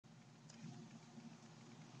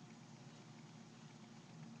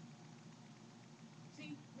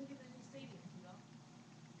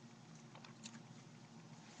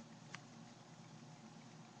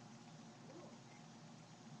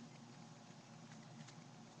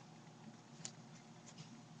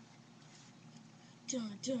Dun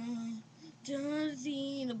dun dun,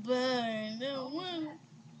 see the burn. No one.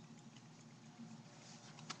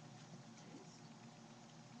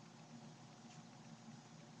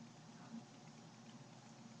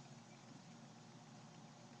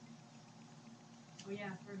 Oh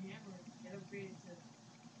yeah, for hammer, get upgraded to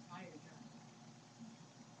fire jump.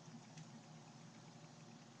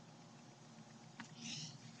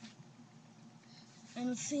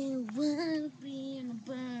 And see one being a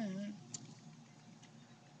burn.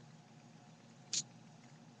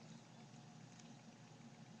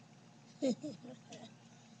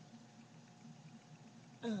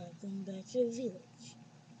 Going back to the village.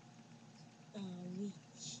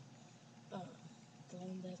 Reach.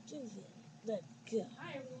 Going back to the village. Let's go. Hi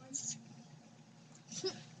everyone.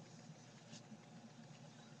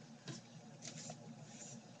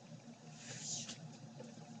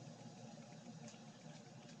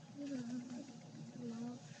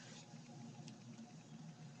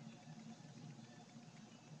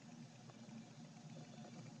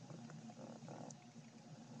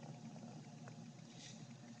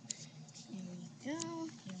 Here we go.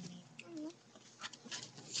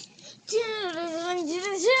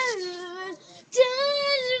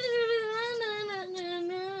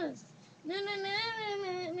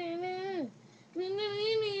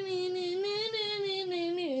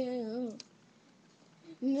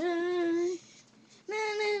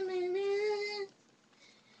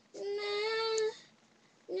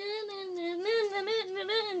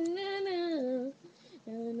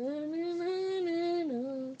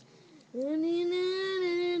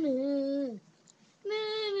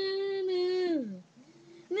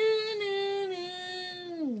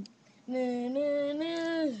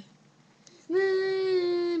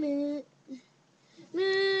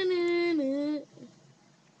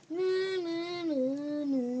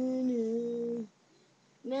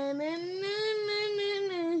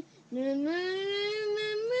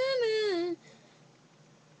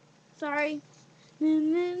 Sorry. Yeah.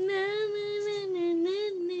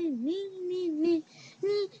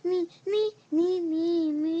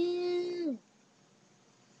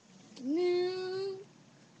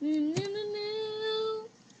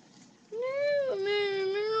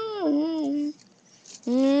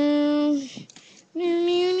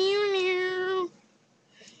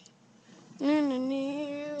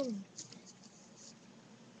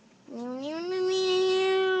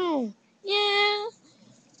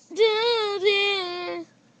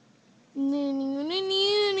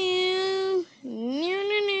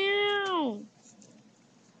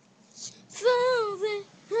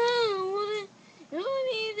 Something I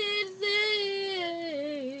needed to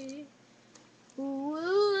say. Whoa,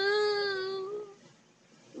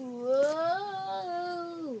 whoa, whoa,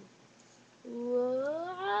 whoa,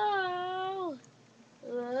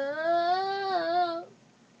 oh, oh,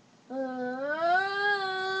 oh,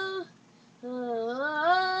 oh,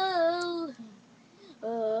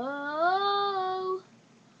 oh, oh,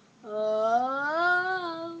 oh, oh,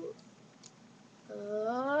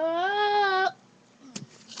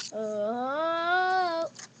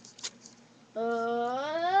 oh,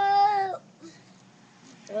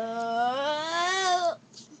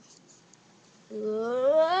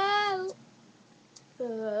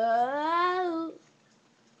 oh,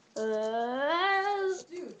 oh.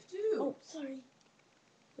 Dude. Oh, sorry.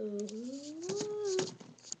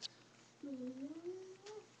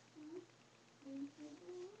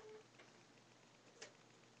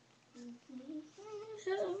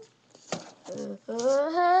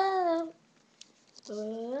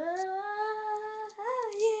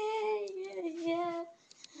 Yeah.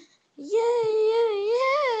 Yeah, yeah,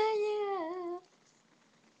 yeah, yeah.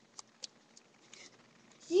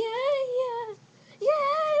 Yeah, yeah.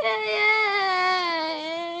 Yeah, yeah, yeah.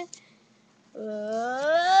 Oh,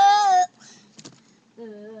 oh,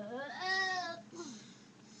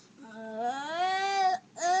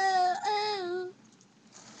 oh.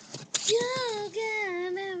 You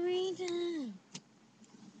get every time.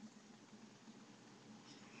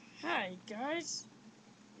 Hi, guys.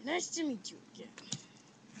 Nice to meet you again.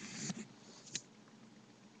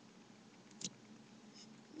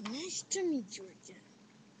 Nice to meet you again.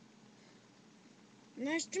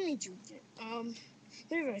 Nice to meet you again.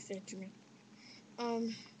 Here's what I said to me.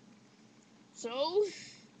 So,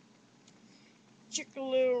 check a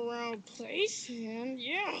little around place, and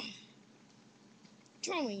yeah.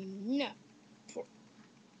 Totally not.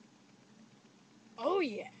 Oh,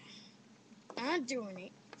 yeah. I'm doing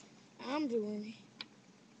it. I'm doing it.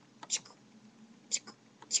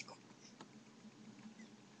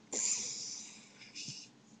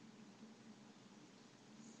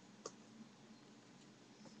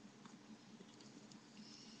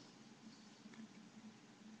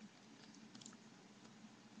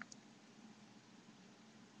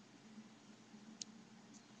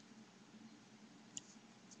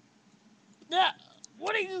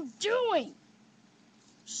 What are you doing?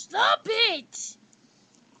 Stop it!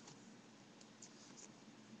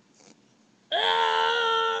 Ah!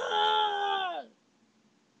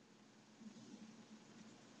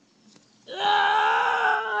 Ah!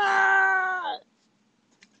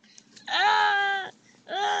 Ah!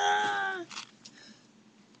 Ah!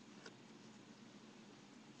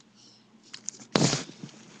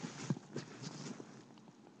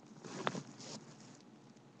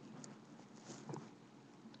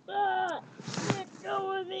 Ah! Let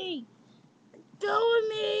go of me! Go with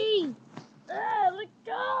me! Ah! Let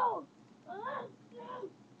go! Ah!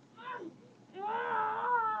 Ah!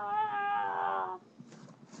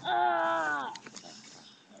 Ah!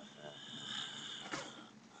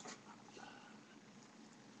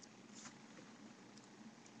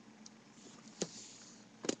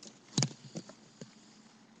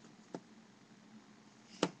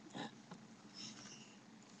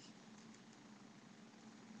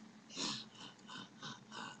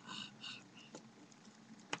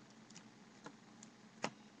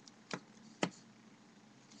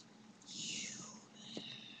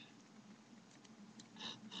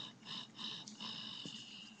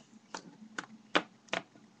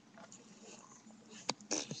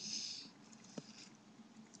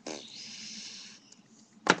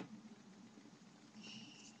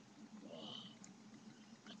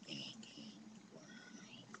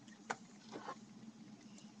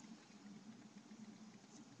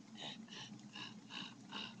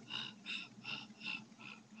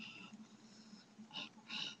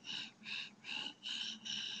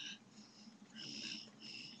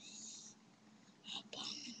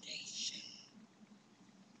 Abomination.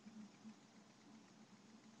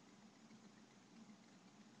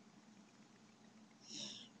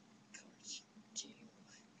 Curse you.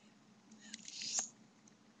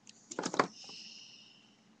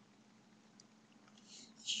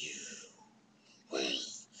 You will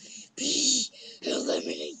be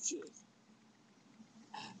eliminated.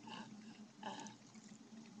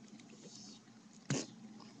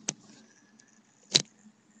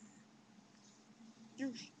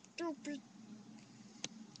 You stupid.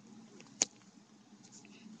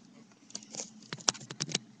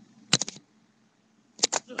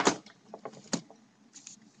 God.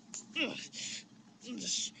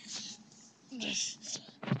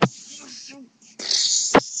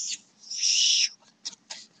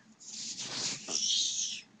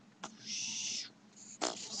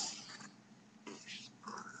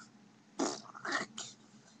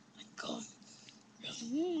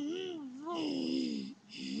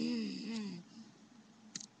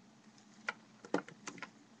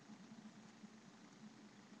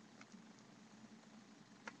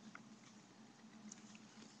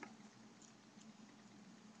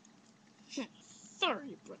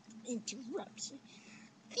 Sorry about the interruption.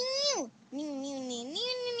 Meow, meow, meow, meow,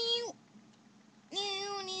 meow, meow,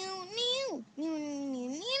 meow, meow, meow, meow,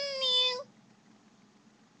 meow, meow.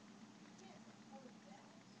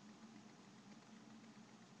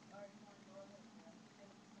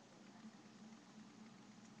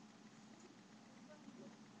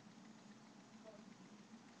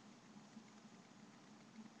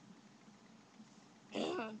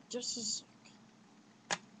 Just a sec.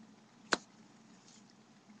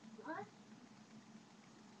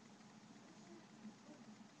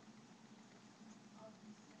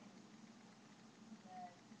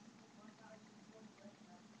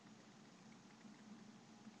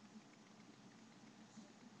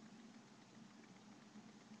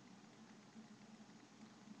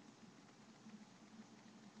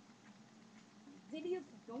 Video's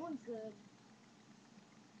going good.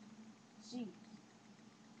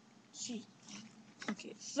 She.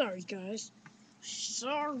 Okay, sorry guys.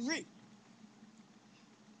 Sorry.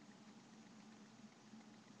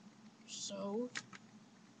 So,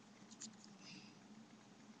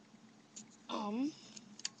 I've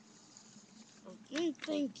been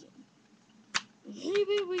thinking.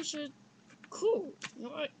 Maybe we should. Cool. You know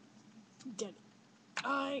what? Get it.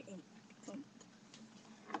 I am.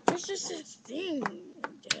 It's just a thing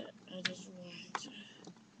that I just want to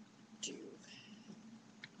do.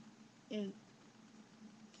 And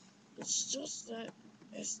it's just that.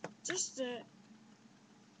 It's just that.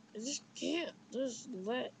 I just can't just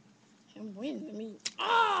let him win. I mean,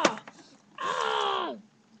 ah! Ah!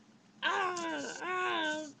 Ah!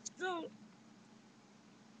 Ah! Don't.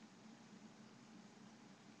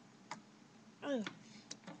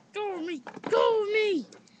 Go with me! Go with me!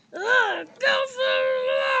 Ah! Go for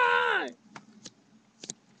it!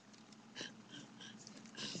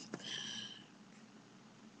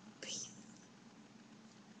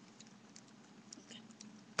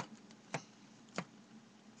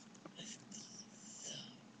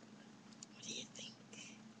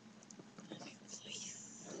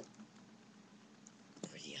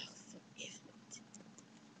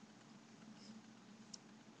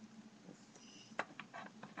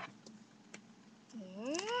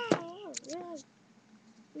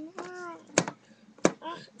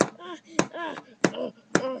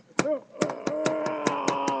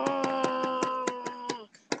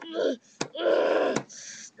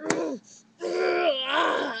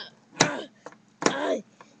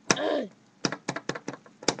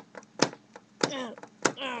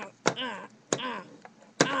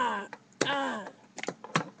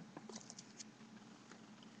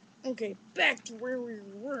 Okay, back to where we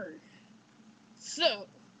were. So,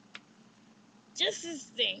 just this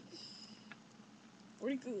thing.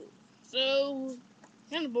 Pretty cool. So,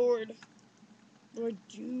 kind of bored. What do I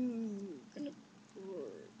do? Kind of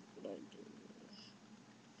bored. What do I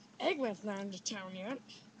do? Eggman's not into town yet.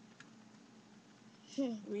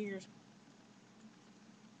 Weird.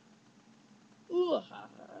 Ooh, ha,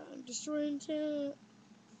 ha. Destroying town.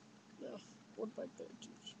 No, what about that?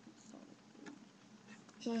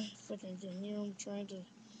 Second again, you know, I'm trying to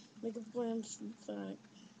make a plan for that.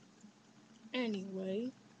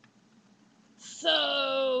 Anyway,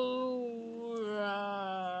 so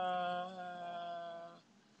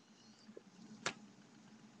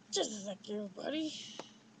just a second, everybody.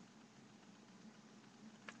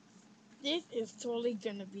 This is totally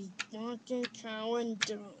gonna be Donkey Cow and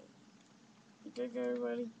Dome. Okay,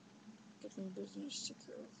 everybody? Get some business to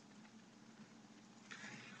go.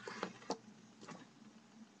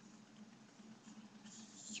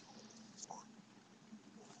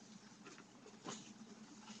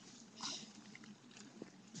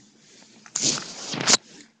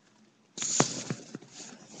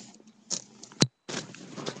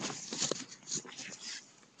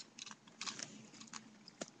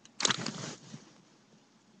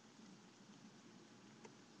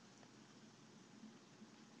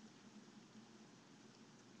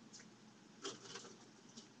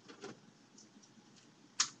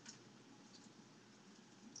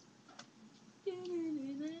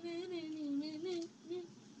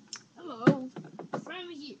 Hello,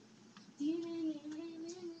 finally here.